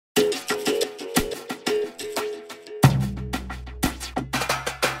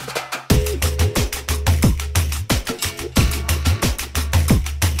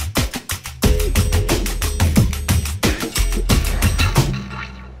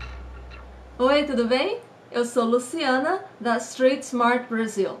Oi, tudo bem? Eu sou Luciana, da Street Smart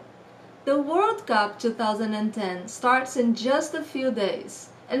Brazil. The World Cup 2010 starts in just a few days,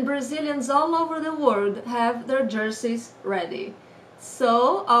 and Brazilians all over the world have their jerseys ready.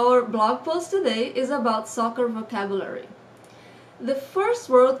 So, our blog post today is about soccer vocabulary. The first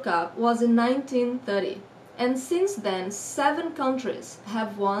World Cup was in 1930, and since then 7 countries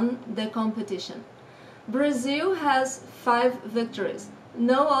have won the competition. Brazil has 5 victories.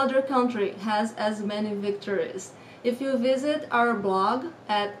 No other country has as many victories. If you visit our blog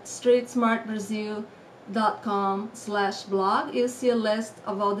at streetsmartbrazil.com/blog, you'll see a list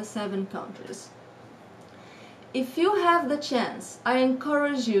of all the 7 countries. If you have the chance, I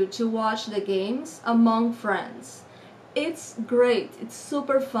encourage you to watch the games among friends. It's great, it's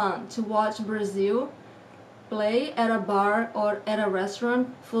super fun to watch Brazil play at a bar or at a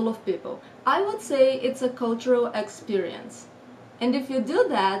restaurant full of people. I would say it's a cultural experience. And if you do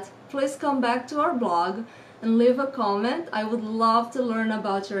that, please come back to our blog and leave a comment. I would love to learn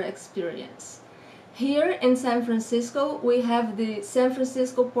about your experience. Here in San Francisco, we have the San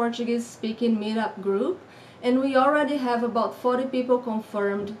Francisco Portuguese speaking meetup group, and we already have about 40 people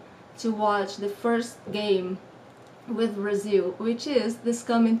confirmed to watch the first game with Brazil, which is this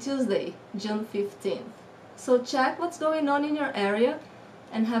coming Tuesday, June 15th. So check what's going on in your area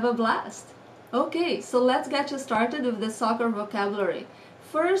and have a blast. Okay, so let's get you started with the soccer vocabulary.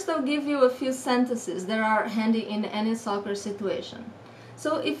 First, I'll give you a few sentences that are handy in any soccer situation.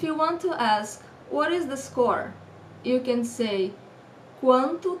 So if you want to ask, what is the score? You can say,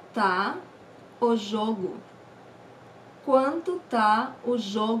 quanto tá o jogo? Quanto tá o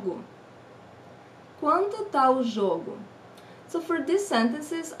jogo? Quanto tá o jogo? So for these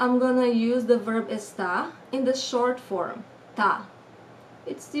sentences, I'm gonna use the verb estar in the short form, tá.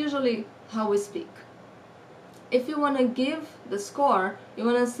 It's usually how we speak. If you want to give the score, you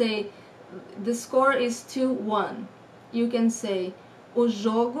want to say the score is 2-1. You can say o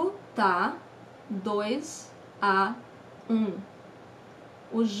jogo tá 2-1.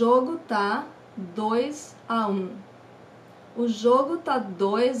 O jogo tá 2-1. O jogo tá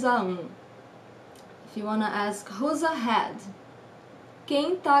 2-1. If you want to ask who's ahead,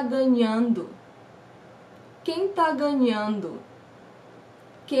 quem tá ganhando? Quem tá ganhando?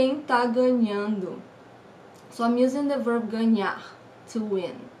 Quem tá ganhando? So I'm using the verb ganhar, to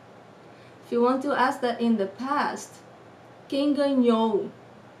win. If you want to ask that in the past, quem ganhou?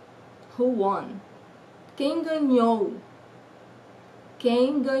 Who won? Quem ganhou?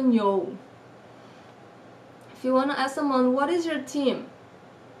 Quem ganhou? If you want to ask someone, what is your team?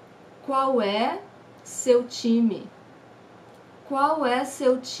 Qual é seu time? Qual é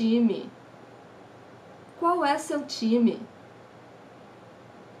seu time? Qual é seu time?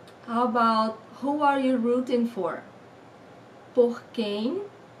 How about, who are you rooting for? Por quem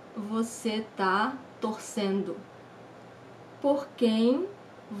você tá torcendo? Por quem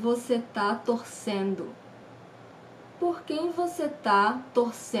você tá torcendo? Por quem você tá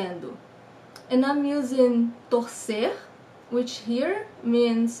torcendo? And I'm using torcer, which here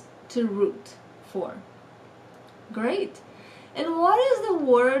means to root for. Great! And what is the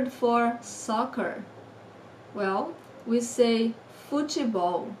word for soccer? Well, we say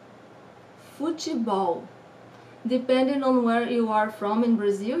futebol. Futebol. Depending on where you are from in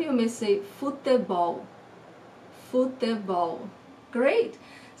Brazil, you may say futebol. Futebol. Great!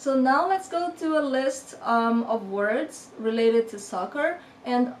 So now let's go to a list of words related to soccer,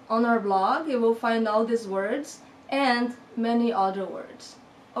 and on our blog you will find all these words and many other words.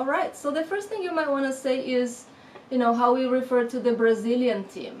 Alright, so the first thing you might want to say is, how we refer to the Brazilian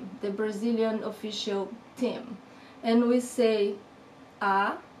team, the Brazilian official team. And we say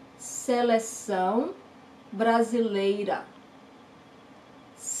a seleção brasileira.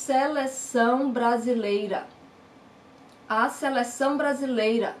 Seleção brasileira. A seleção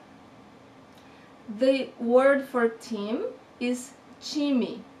brasileira. The word for team is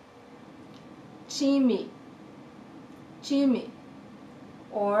time. Time. Time.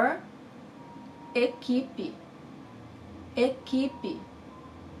 Or equipe. Equipe.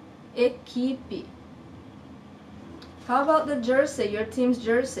 Equipe. How about the jersey, your team's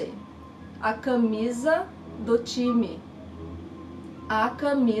jersey? A camisa do time. A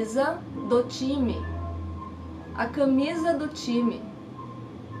camisa do time. A camisa do time.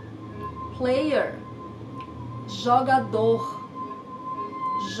 Player. Jogador.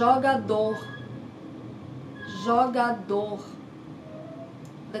 Jogador. Jogador.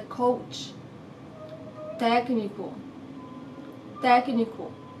 The coach. Técnico.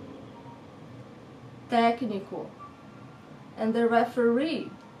 Técnico. Técnico. And the referee.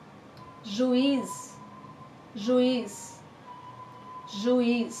 Juiz. Juiz.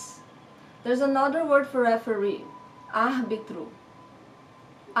 Juiz. There's another word for referee, árbitro,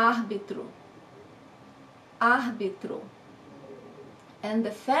 árbitro, árbitro. And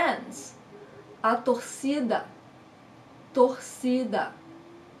the fans, a torcida, torcida,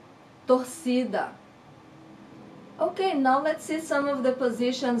 torcida. Okay, now let's see some of the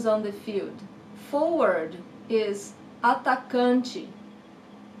positions on the field. Forward is atacante,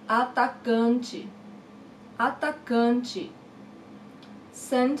 atacante, atacante.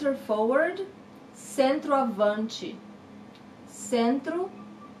 Center forward, centroavante,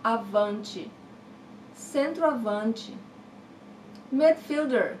 centroavante, centroavante.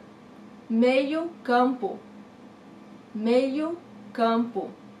 Midfielder, meio campo, meio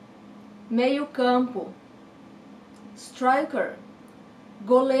campo, meio campo. Striker,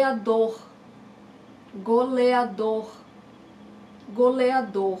 goleador, goleador,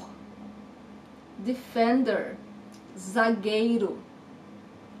 goleador. Defender, zagueiro,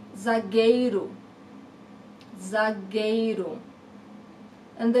 zagueiro, zagueiro.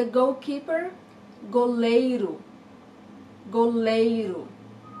 And the goalkeeper, goleiro, goleiro,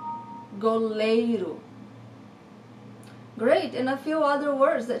 goleiro. Great, and a few other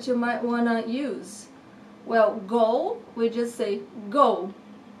words that you might want to use. Well, goal, we just say go.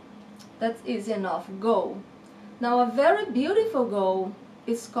 That's easy enough, go. Now a very beautiful goal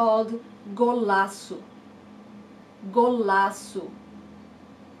is called golaço, golaço,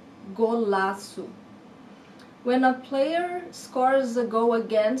 golaço. When a player scores a goal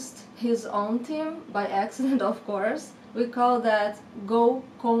against his own team, by accident of course, we call that gol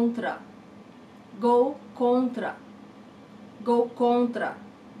contra, gol contra, gol contra.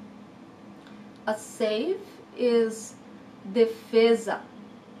 A save is defesa,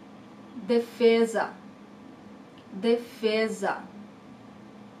 defesa, defesa.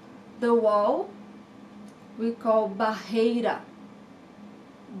 The wall we call barreira,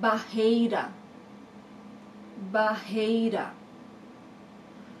 barreira, barreira.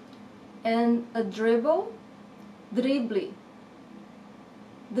 And a dribble, drible,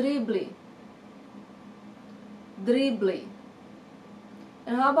 drible, drible.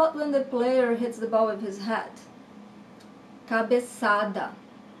 And how about when the player hits the ball with his head? Cabeçada,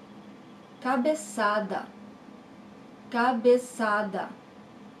 cabeçada, cabeçada.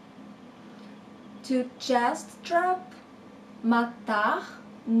 To chest trap, matar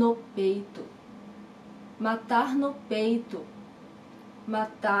no peito, matar no peito,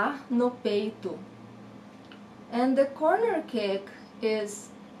 matar no peito. And the corner kick is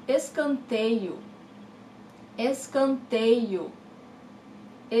escanteio, escanteio,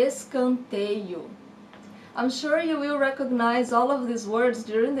 escanteio. I'm sure you will recognize all of these words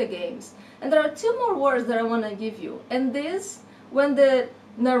during the games. And there are two more words that I want to give you. And this, when the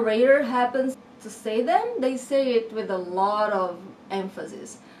narrator happens to say them, they say it with a lot of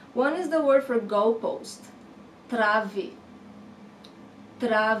emphasis. One is the word for goalpost, trave,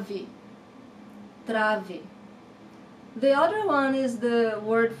 trave, trave. The other one is the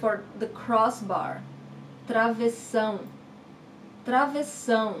word for the crossbar, travessão,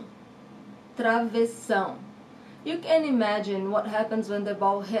 travessão, travessão. You can imagine what happens when the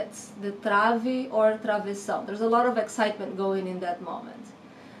ball hits the trave or travessão. There's a lot of excitement going in that moment.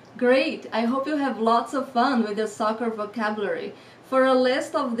 Great! I hope you have lots of fun with the soccer vocabulary. For a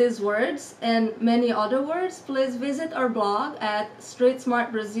list of these words and many other words, please visit our blog at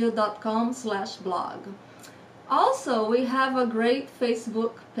streetsmartbrazil.com/blog. Also, we have a great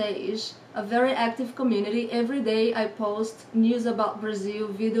Facebook page, a very active community. Every day I post news about Brazil,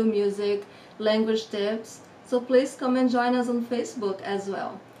 video, music, language tips. So please come and join us on Facebook as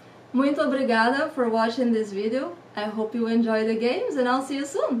well. Muito obrigada for watching this video. I hope you enjoy the games and I'll see you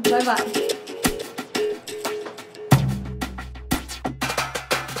soon. Bye bye.